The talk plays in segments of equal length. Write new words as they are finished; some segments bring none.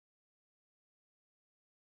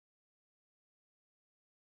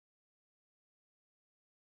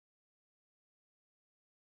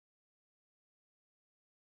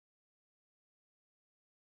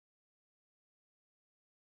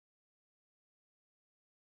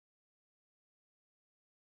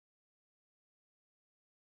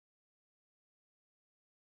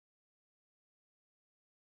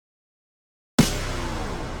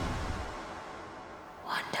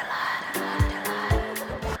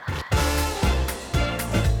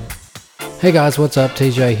Hey guys, what's up?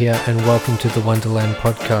 TJ here, and welcome to the Wonderland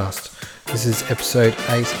podcast. This is episode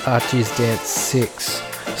 8, Archie's Dance 6.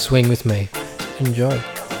 Swing with me. Enjoy.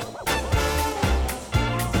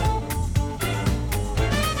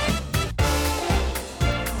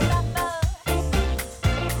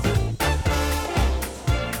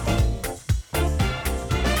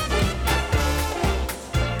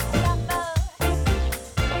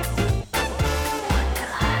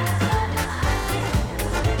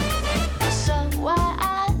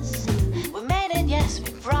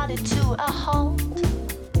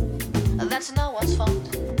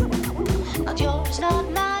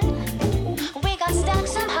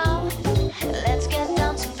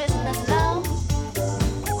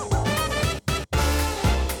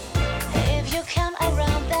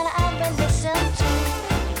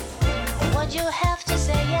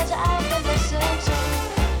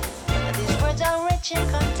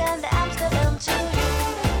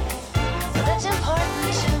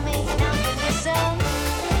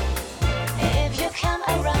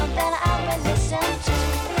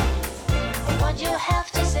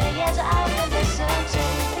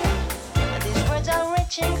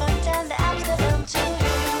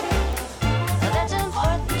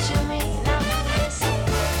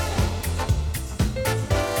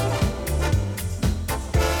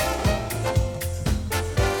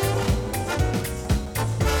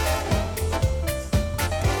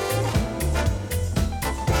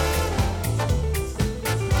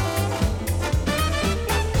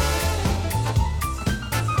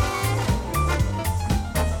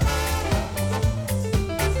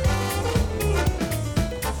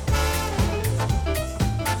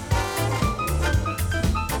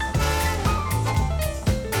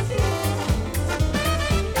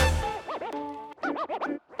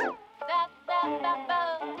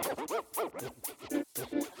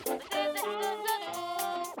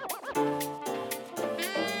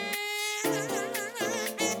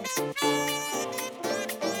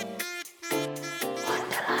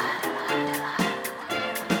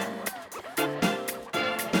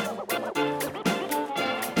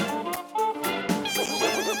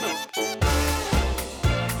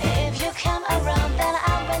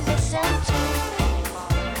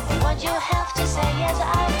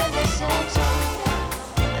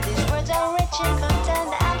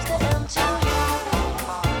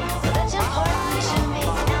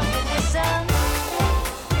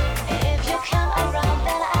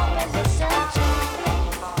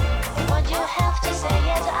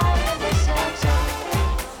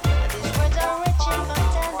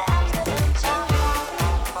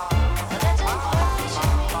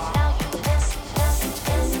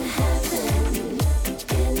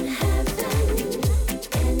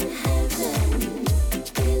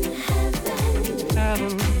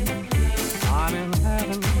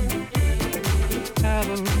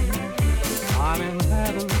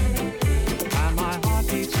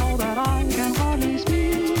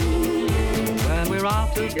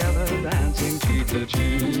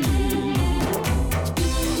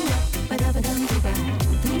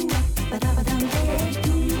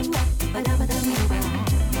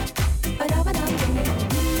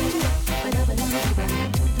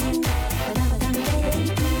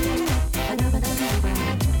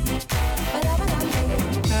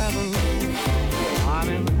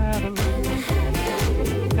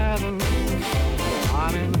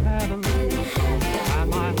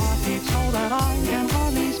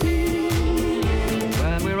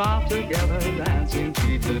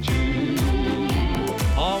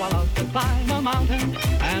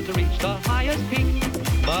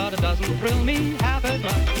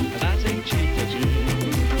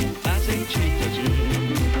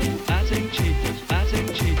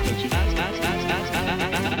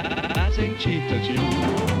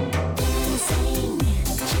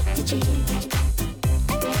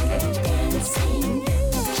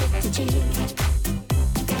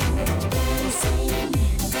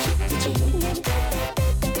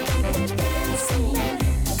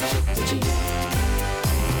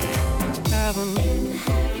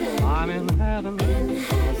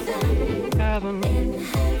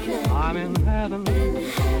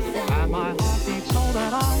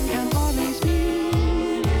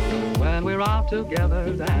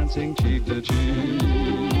 Together, dancing cheek to cheek.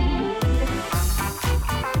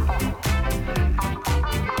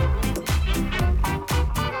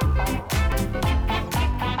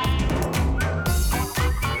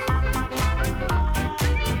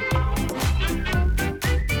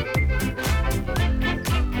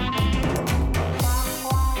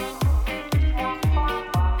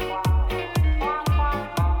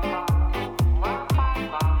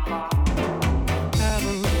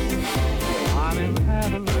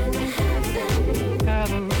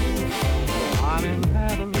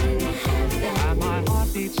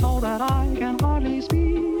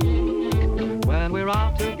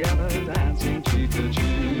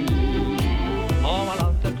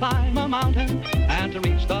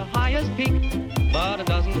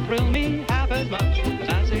 thrill me half as much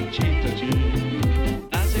as a cheetah tune.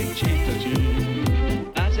 As a cheetah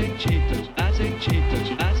tune. As a cheetah, as a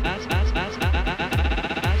cheetah, as a cheetah tune.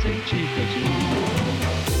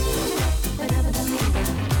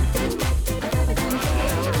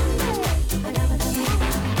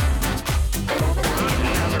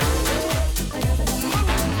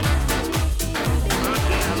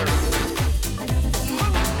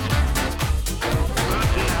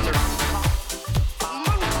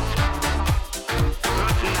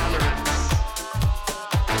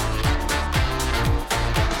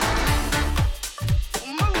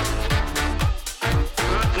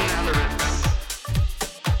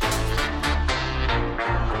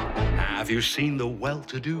 Have you seen the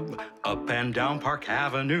well-to-do up and down Park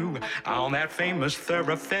Avenue on that famous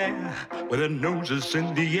thoroughfare with their noses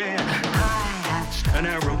in the air? High hats and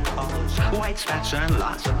arrow collars, white spats and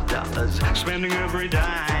lots of dollars, spending every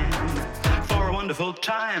dime for a wonderful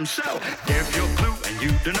time. So if you're blue and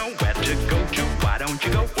you don't know where to go to, why don't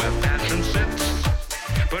you go where fashion sits?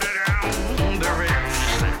 Put it on the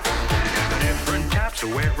Ritz. Different types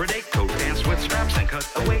of wear a day coat, dance with straps and cut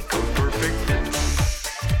away coat, perfect fits.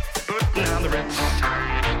 Putting on the Ritz.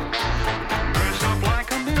 Dress up like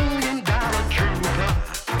 $1 million trooper,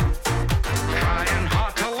 trying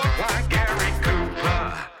hard to look like Gary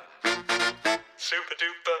Cooper. Super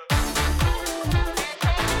duper.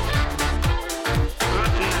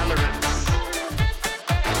 Putting on the Ritz.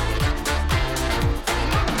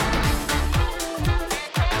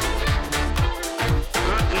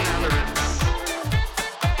 Putting on the Ritz.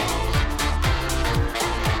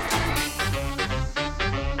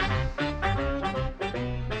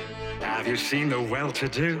 Have you seen the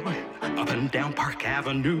well-to-do up and down Park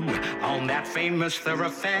Avenue on that famous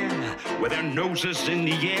thoroughfare with their noses in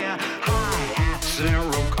the air? High hats and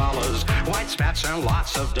arrow collars, white spats and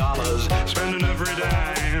lots of dollars, spending every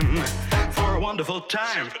dime for a wonderful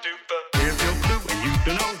time. If you're blue and you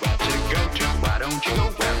don't know where to go to, why don't you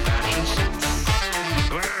go where fashion sits?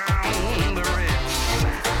 Around the Ritz.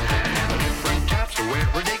 Different types of wear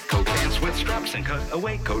a day coat, dance with straps and cut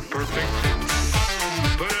away coat, perfect fits.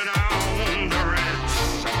 Put it on the Ritz.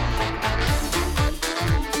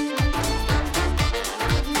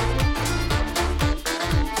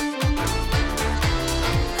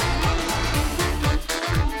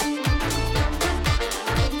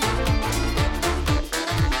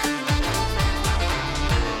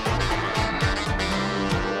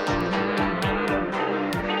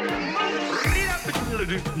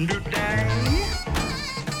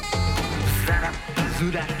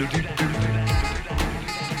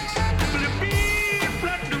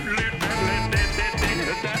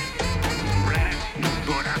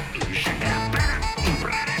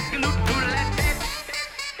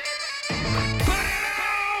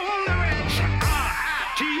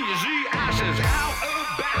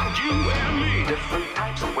 Different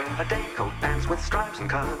types of wear a day coat, pants with stripes and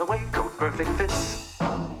cutaway coat, perfect fits.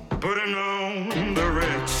 Putting on the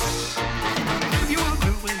Ritz. If you are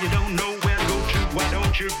blue and you don't know where to go to, why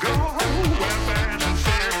don't you go where fashion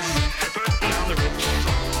sits? Putting on the Ritz.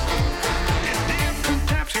 Different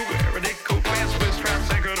types who wear a day coat, pants with straps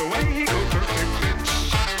and cutaway coat, perfect fits.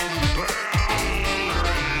 Put on the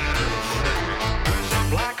Ritz. Dress up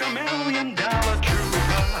like $1 million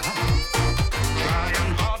trooper,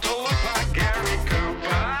 trying hard to look like Gary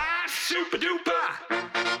Cooper. Super duper.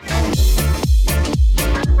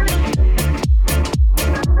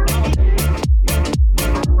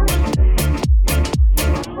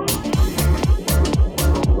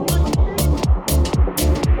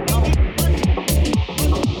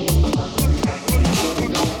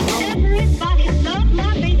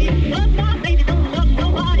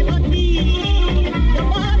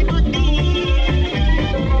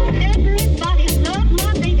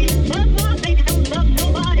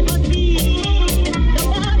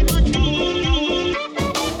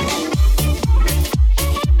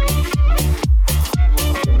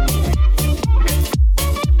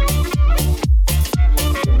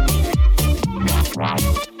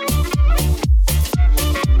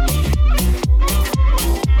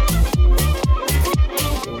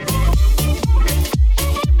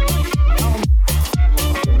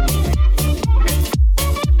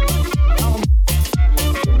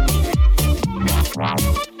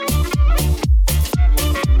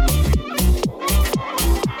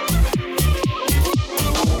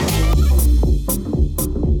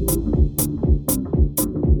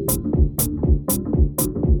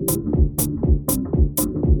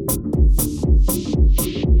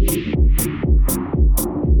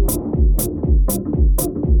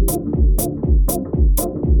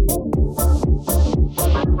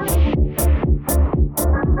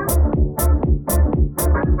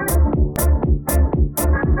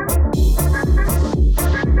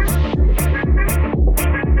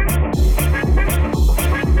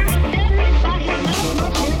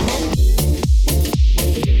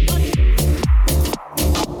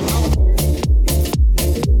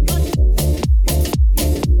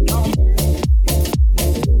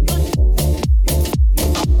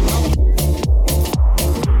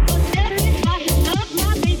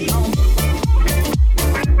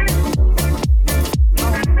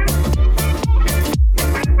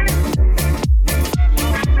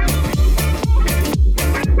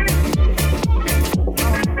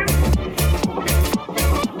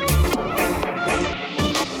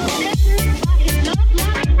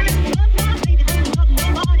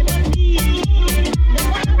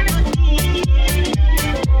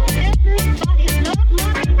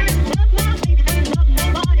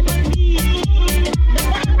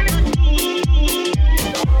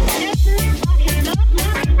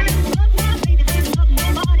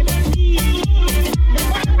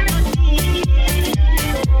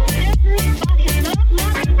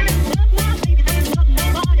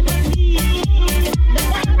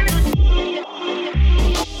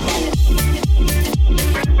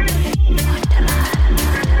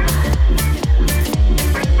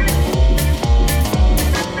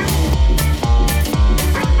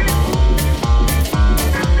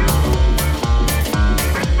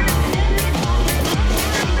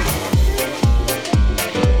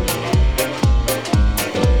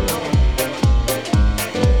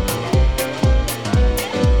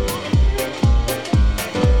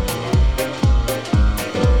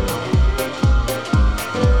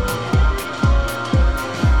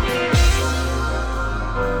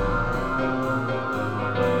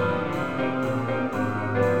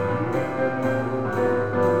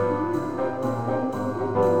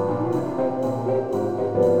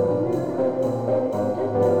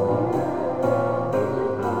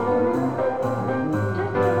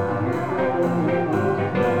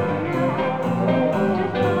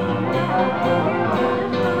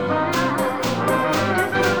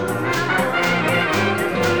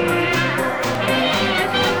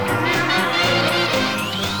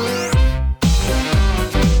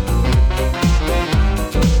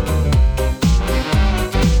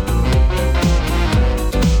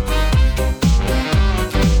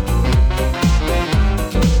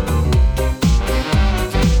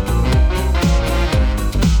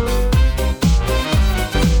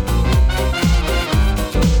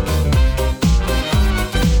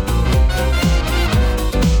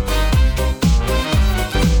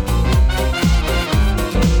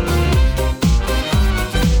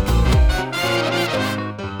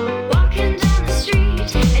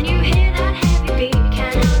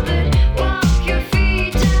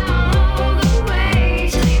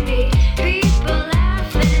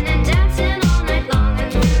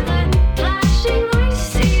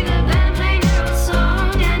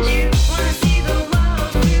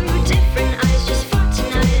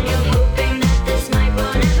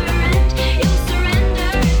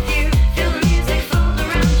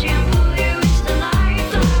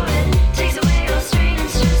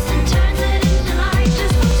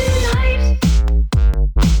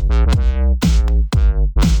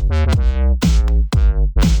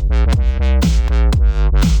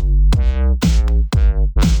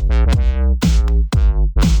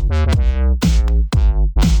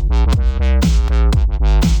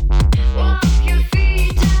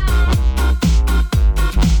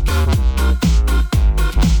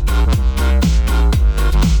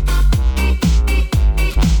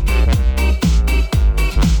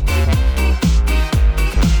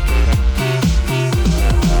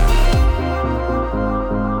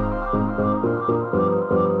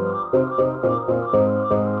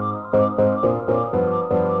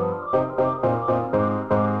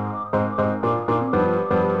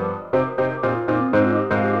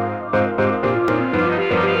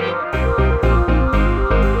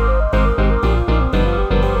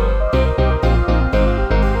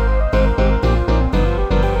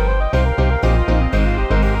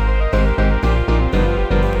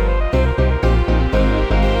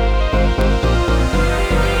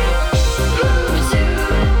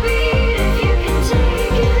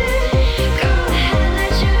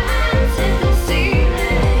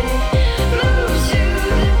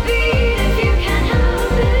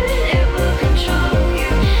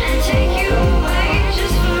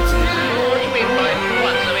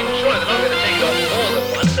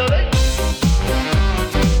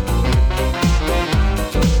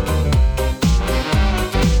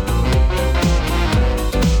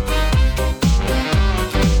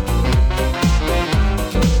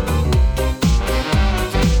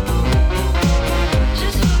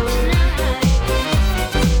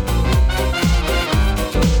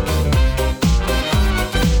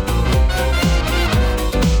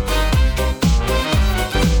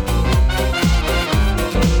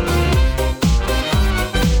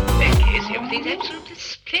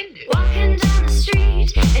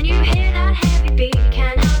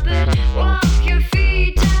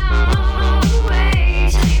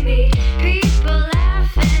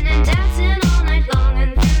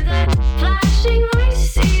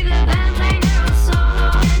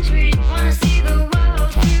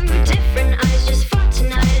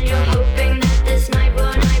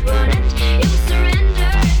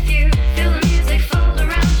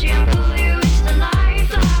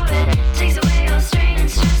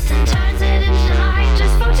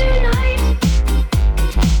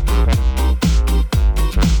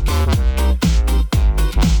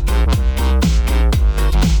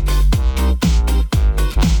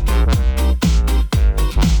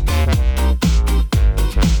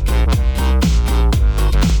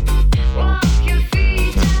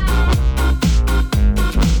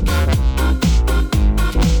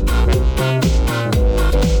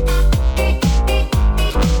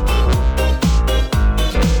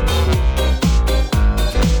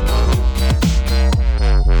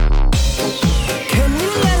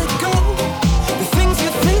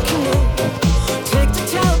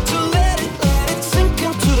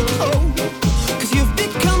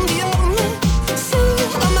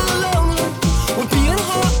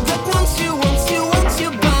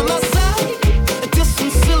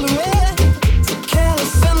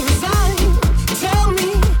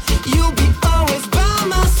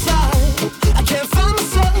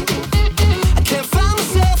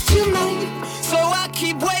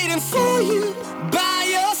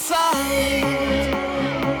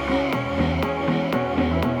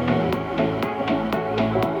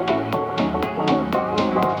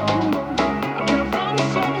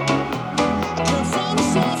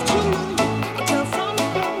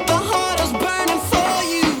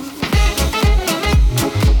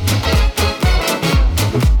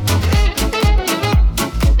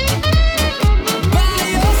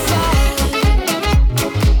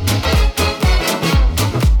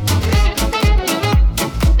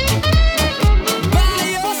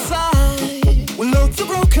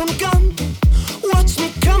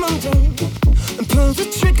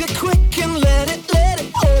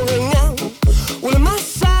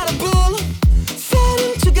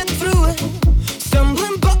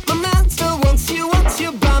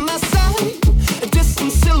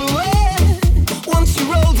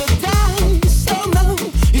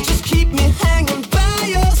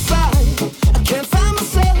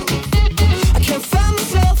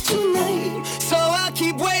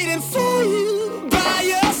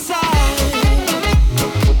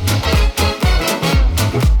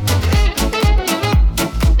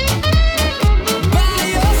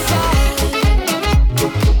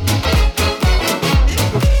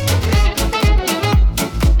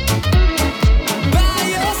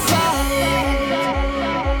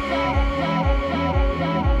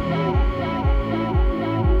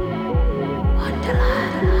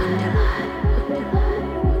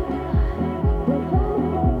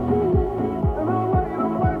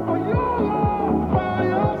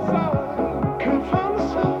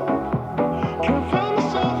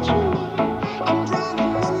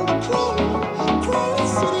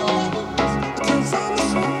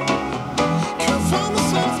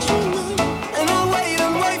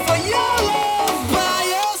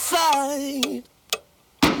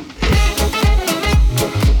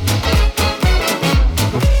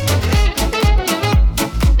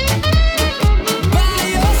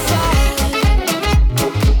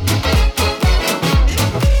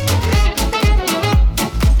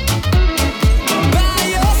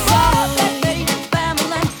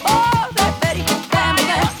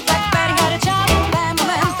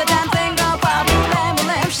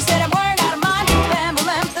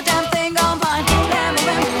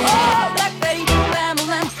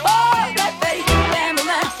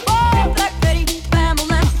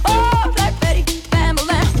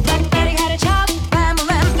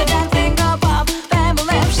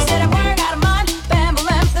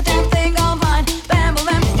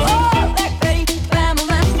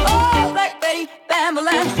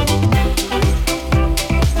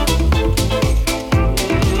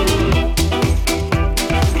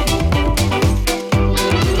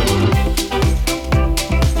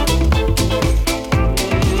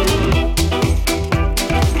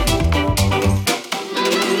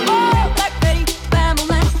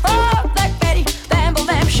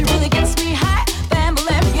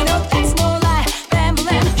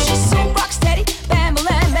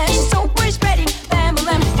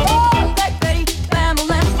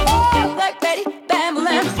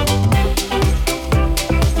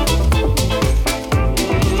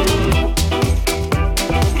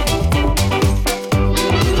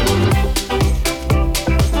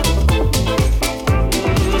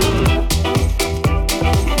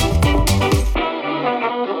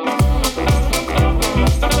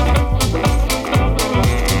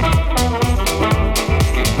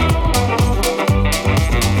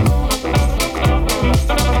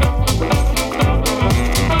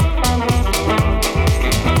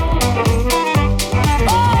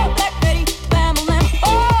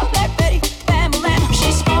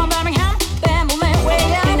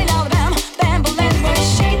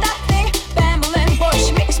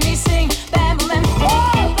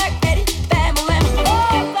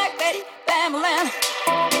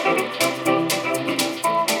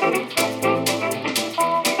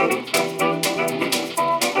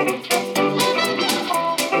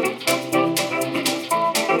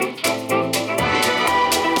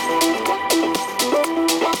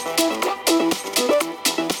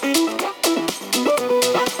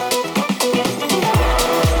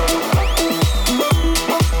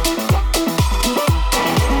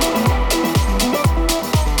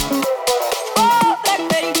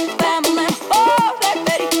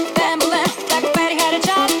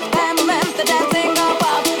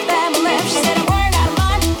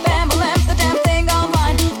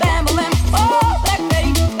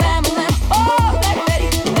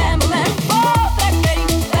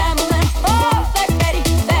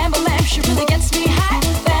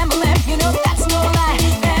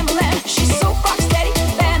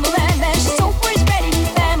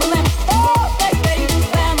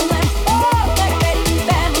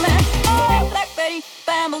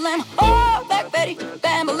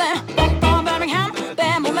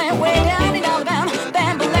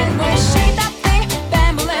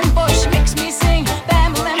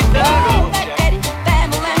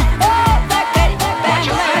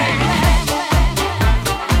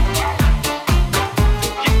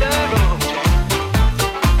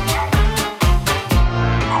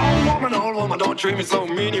 treat me so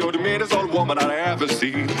mean. You're the meanest old woman I ever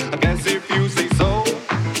seen. I guess if you say so,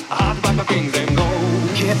 I'll have to pack my things and go.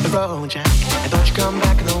 Hit the road, Jack, and don't you come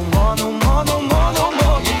back no more, no more, no more, no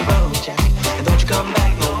more. Hit the road, Jack, and don't you come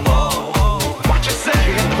back no more. What you say?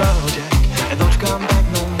 Hit the road, Jack, and don't you come back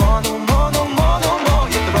no more, no more, no more, no more.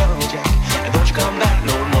 Hit the road, Jack, and don't you come back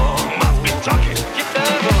no more. Must be talking. Hit the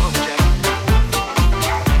road, Jack.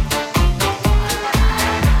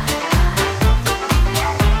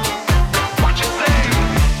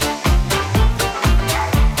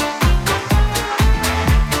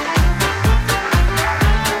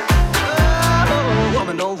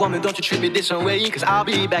 Woman, don't you treat me this way, cause I'll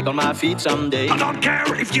be back on my feet someday. I don't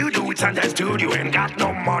care if you do it Sundays, dude, you ain't got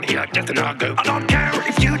no money, I just enough go. I don't care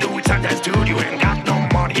if you do it Sundays, dude, you ain't got no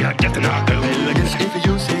money, I just enough go. Well, I guess if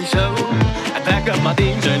you say so, I pack up my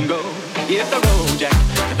things and go. Hit the road, Jack,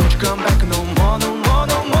 and don't you come back no more, no more,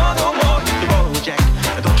 no more, no more. Hit the road, Jack,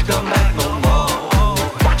 and don't you come back no more.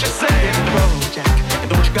 What you say? Hit the road, Jack, and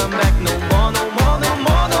don't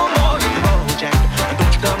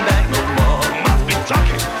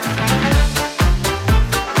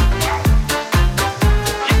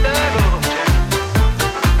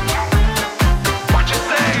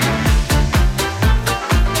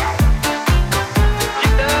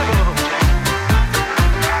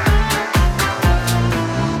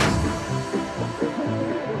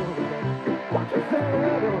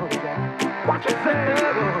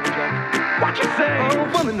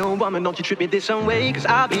woman, don't you treat me this some way, cause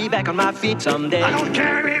I'll be back on my feet someday. I don't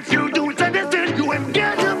care if you do it, understand. You ain't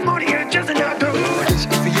get the money, it's just another. I guess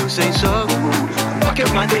if you say so, fuck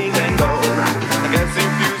up my things and go. I guess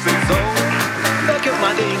if you say so, fuck up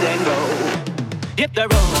my things and go. Hit the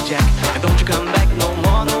road, Jack, and don't you come back no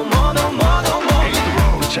more, no more, no more, no more. Hit the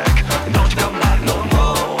road, Jack, and don't you come back no more.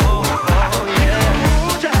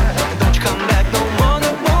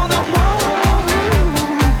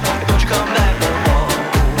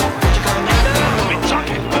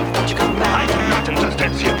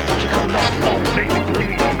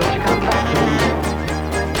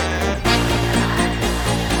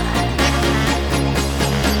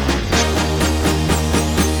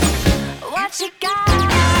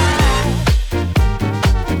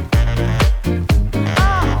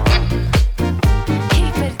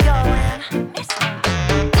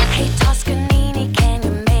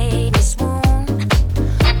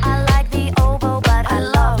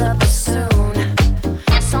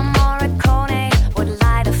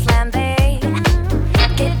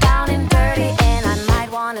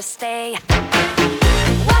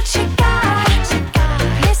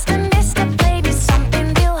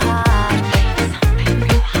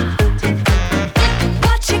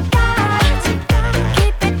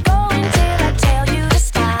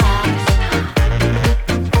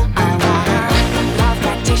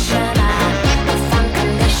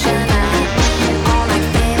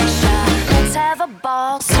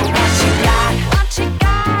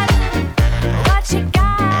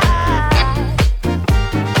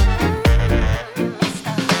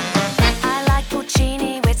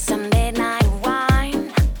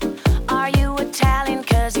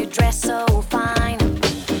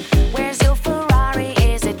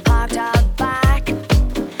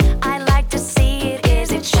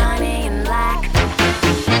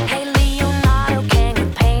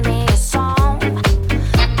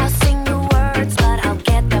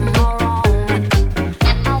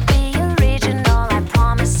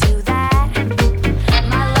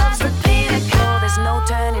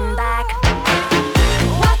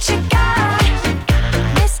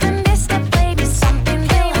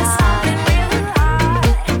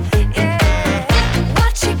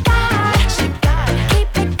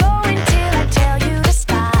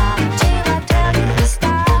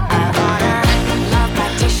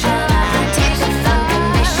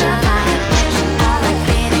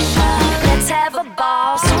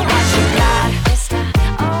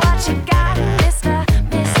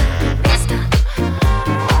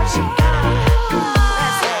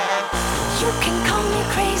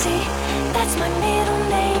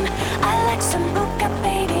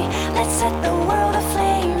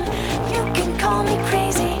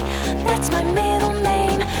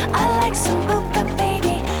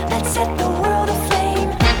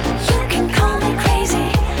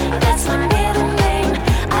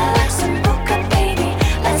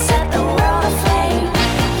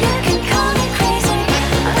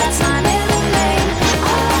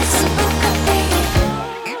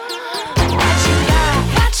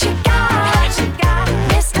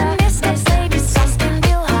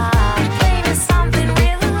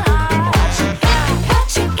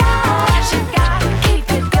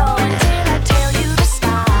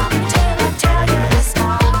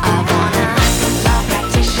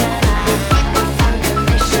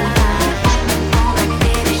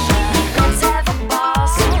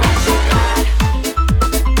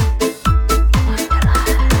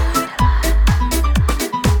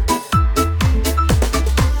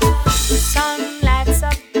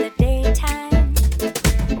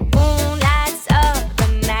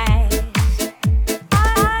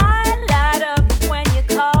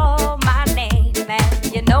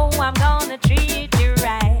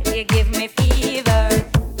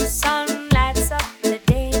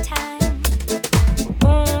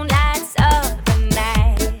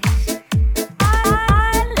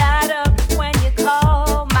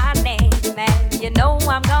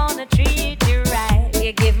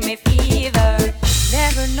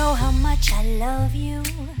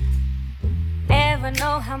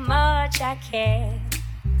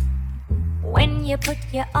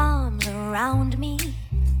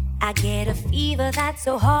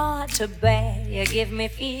 So hard to bear. You give me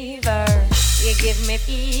fever. You give me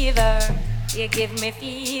fever. You give me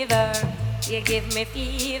fever. You give me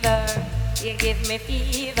fever. You give me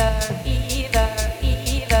fever. Fever.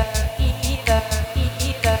 Fever. Fever.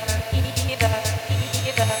 Fever. Fever.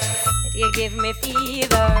 Fever. You give me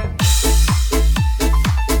fever.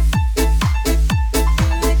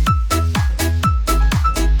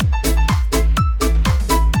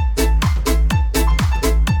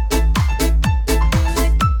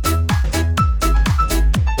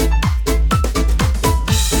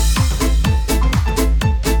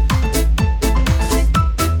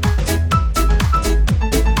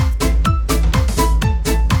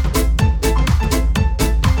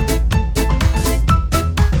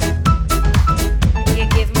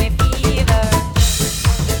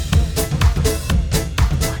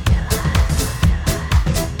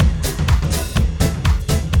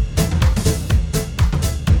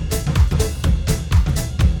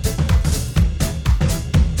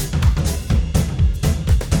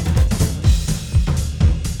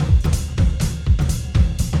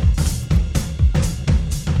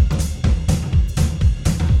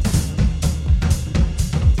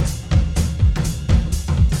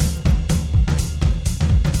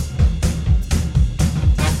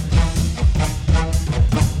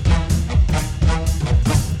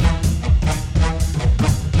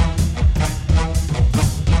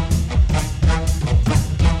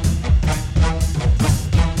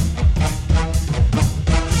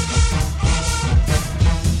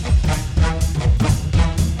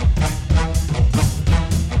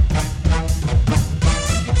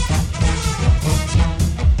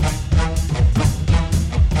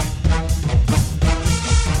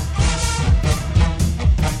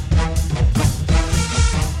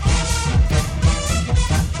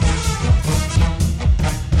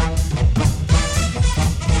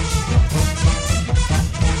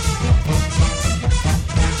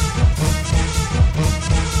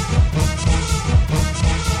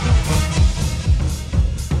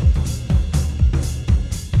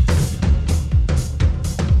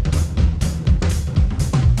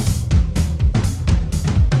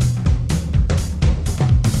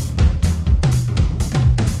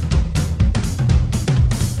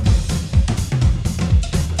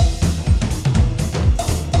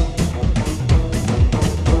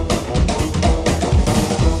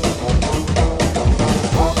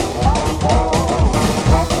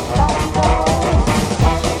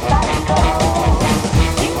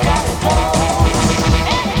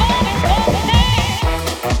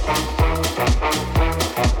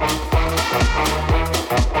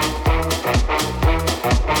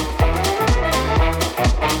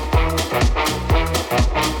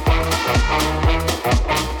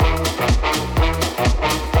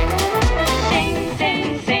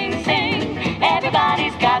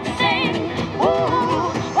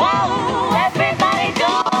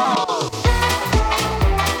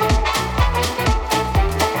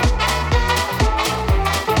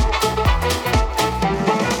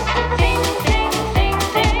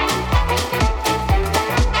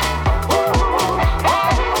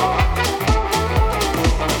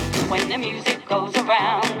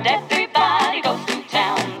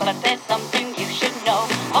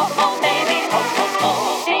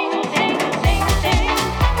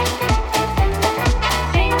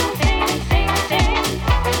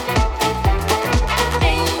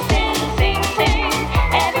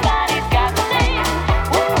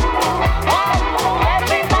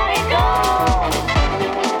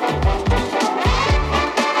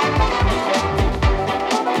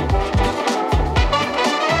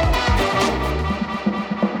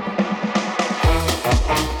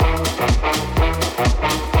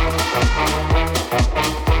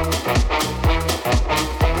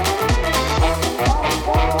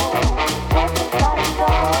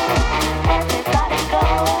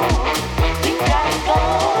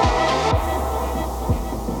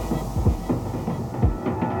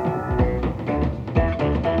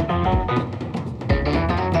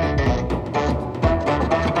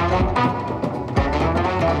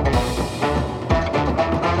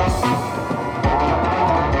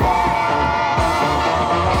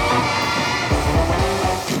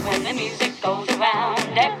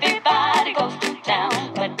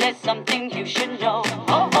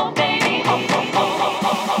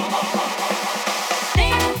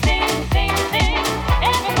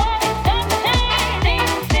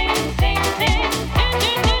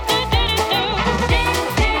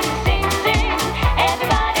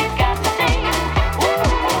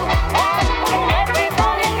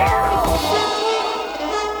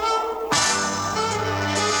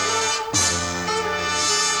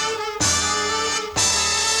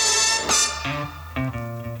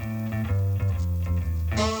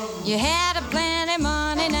 You had a plenty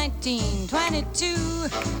money, 1922.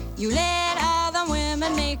 You let other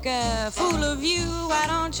women make a fool of you. Why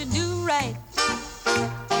don't you do right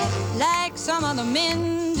like some other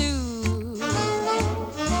men do?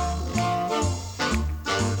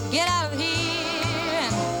 Get out of here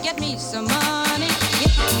and get me some money.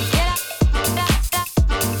 Get out, get out,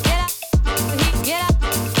 get out, get out,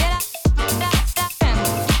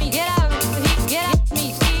 get out, get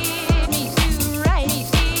me, do right,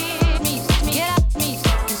 me, get out, me,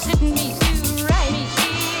 sit me, do right,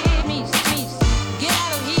 me, get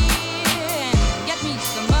out of here and get me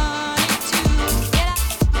some money too. Get out,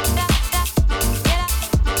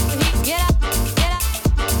 get out, get out, get out,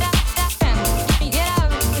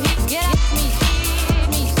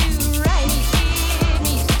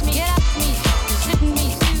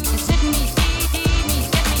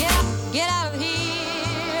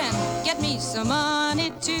 some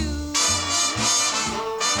money too.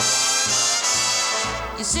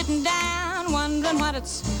 You're sitting down wondering what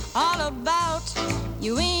it's all about.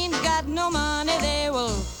 You ain't got no money, they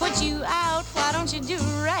will put you out. Why don't you do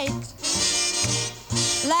right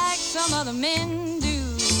like some other men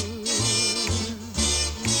do?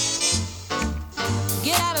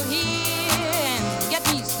 Get out of here and get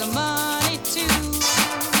me some money too.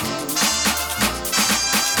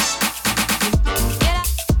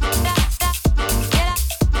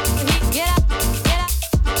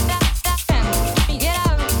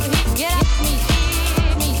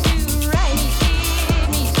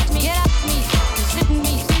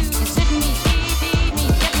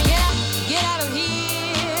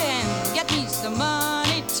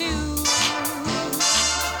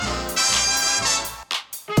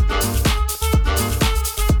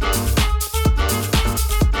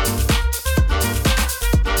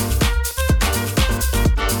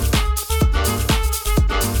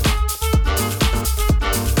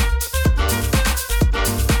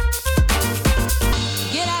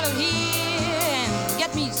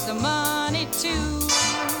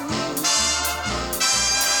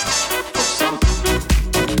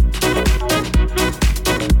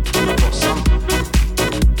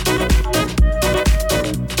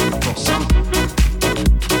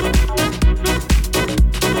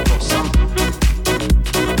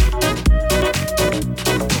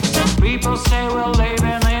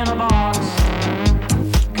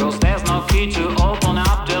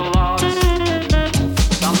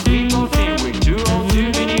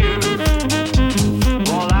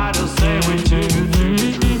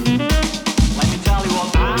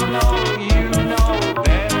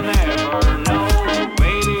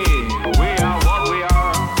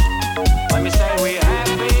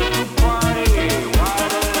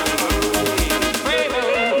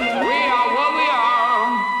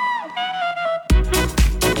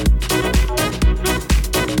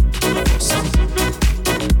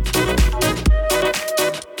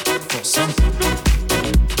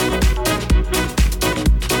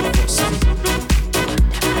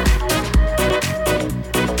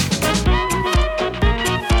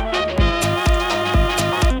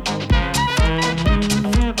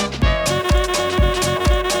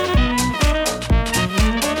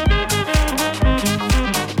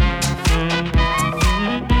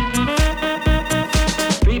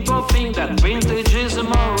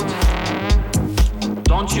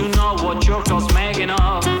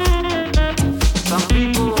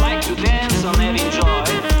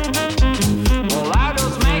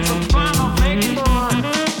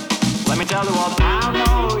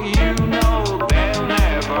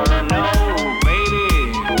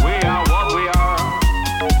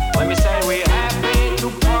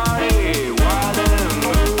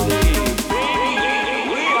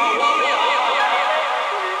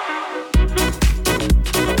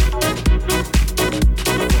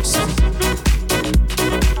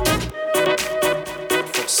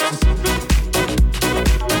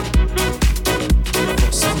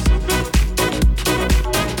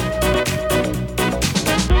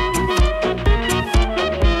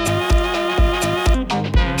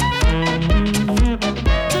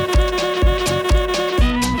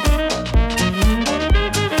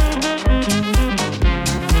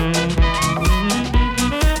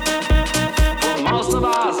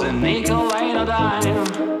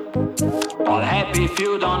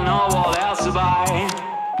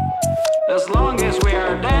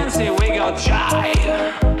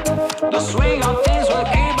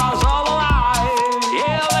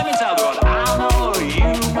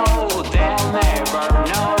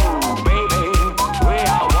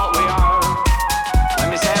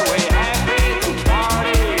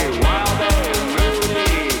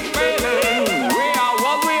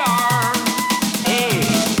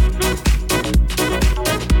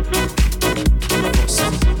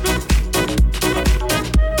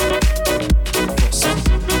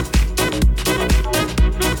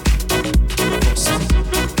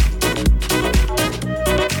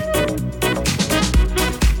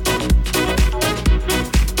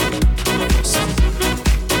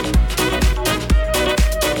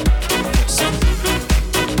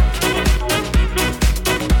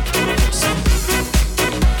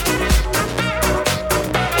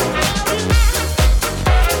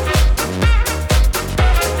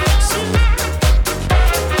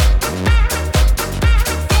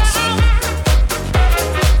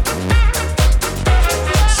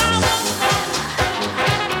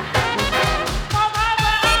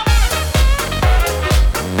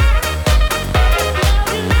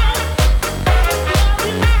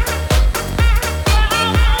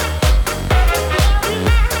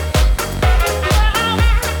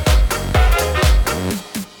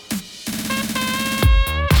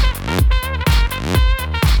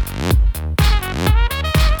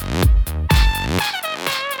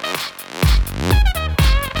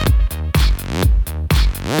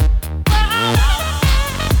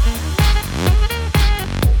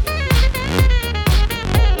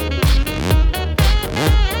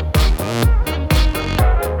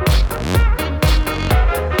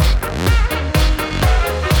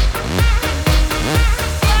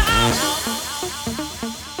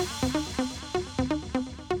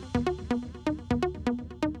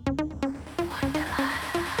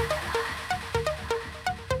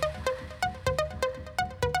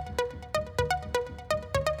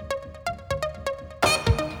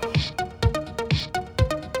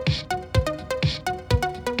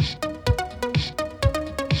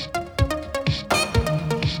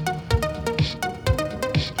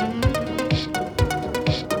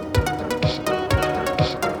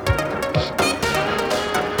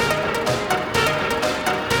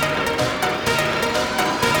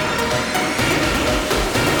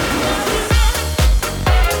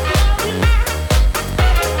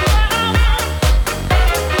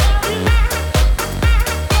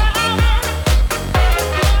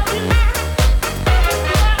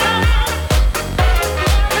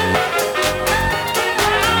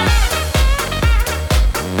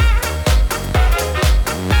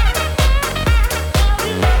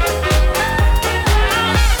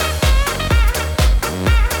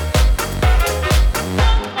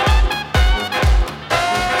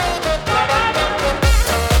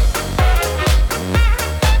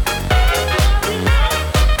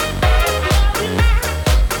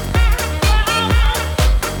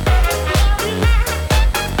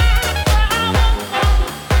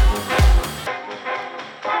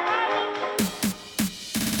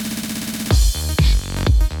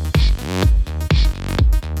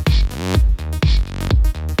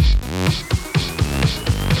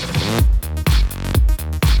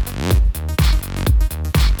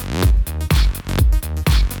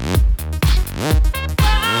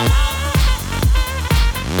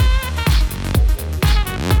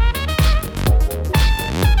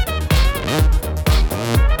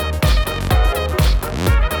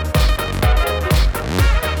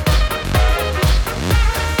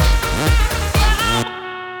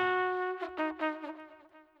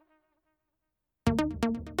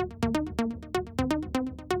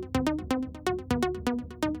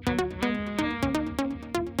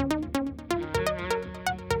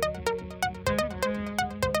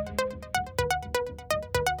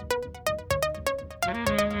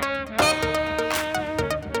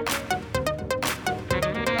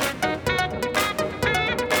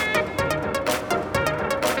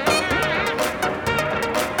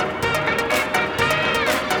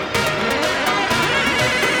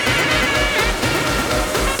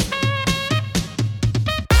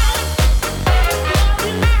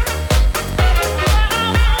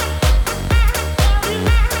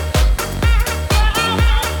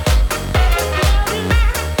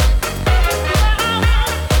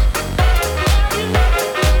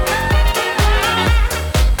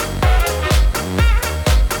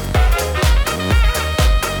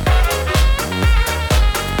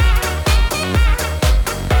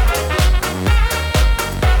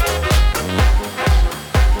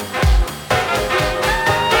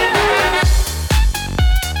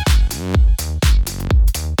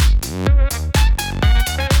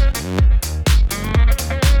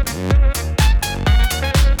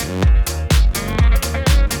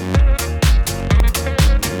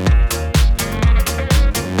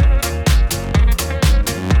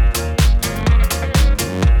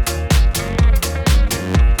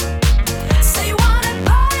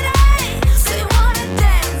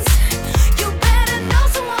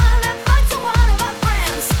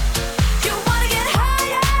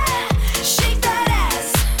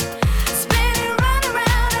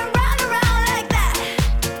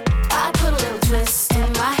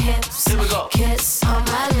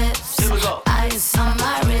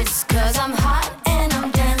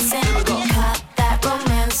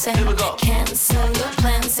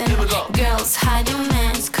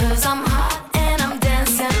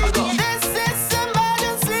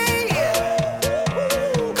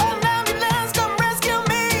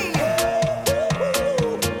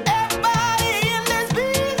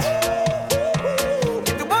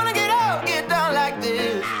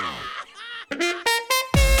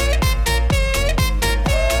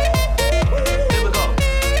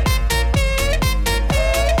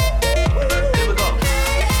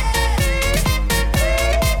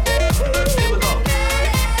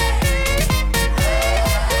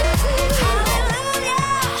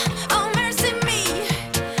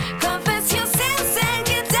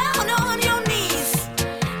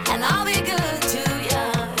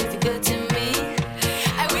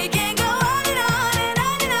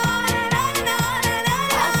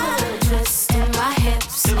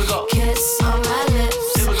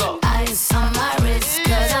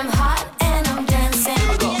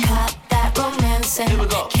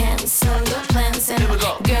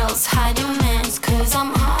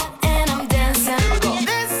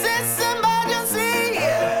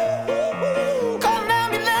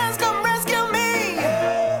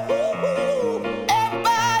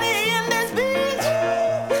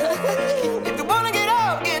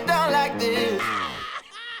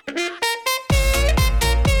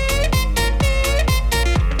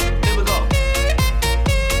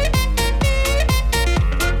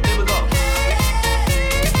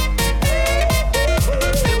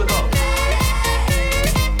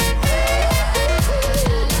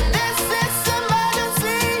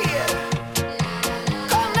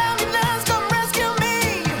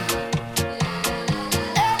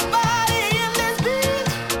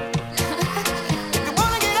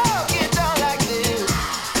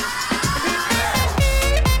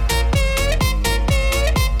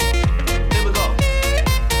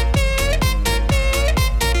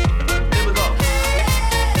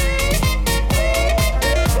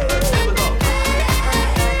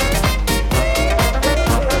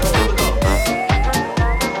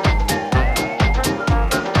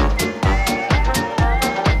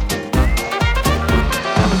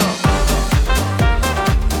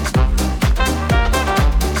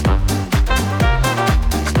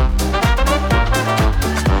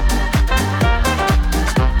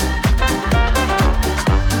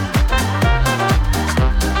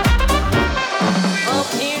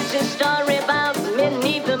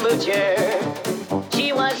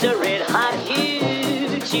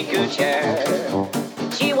 he could share.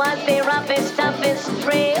 She was the roughest, toughest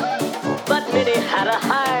trail, but Minnie had a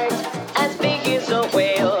heart as big as a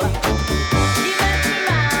whale. She messed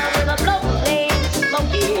around with a bloke named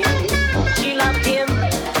Smokey. She loved him,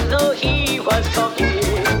 though he was cocky.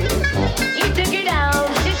 He took her down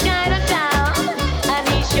to Chinatown, and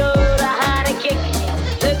he showed her how to kick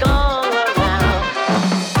the gong around.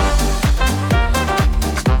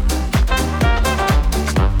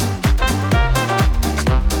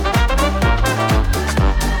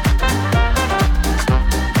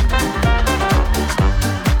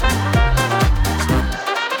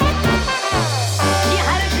 She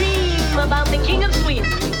had a dream about the king of sweets.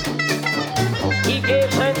 He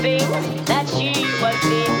gave her things that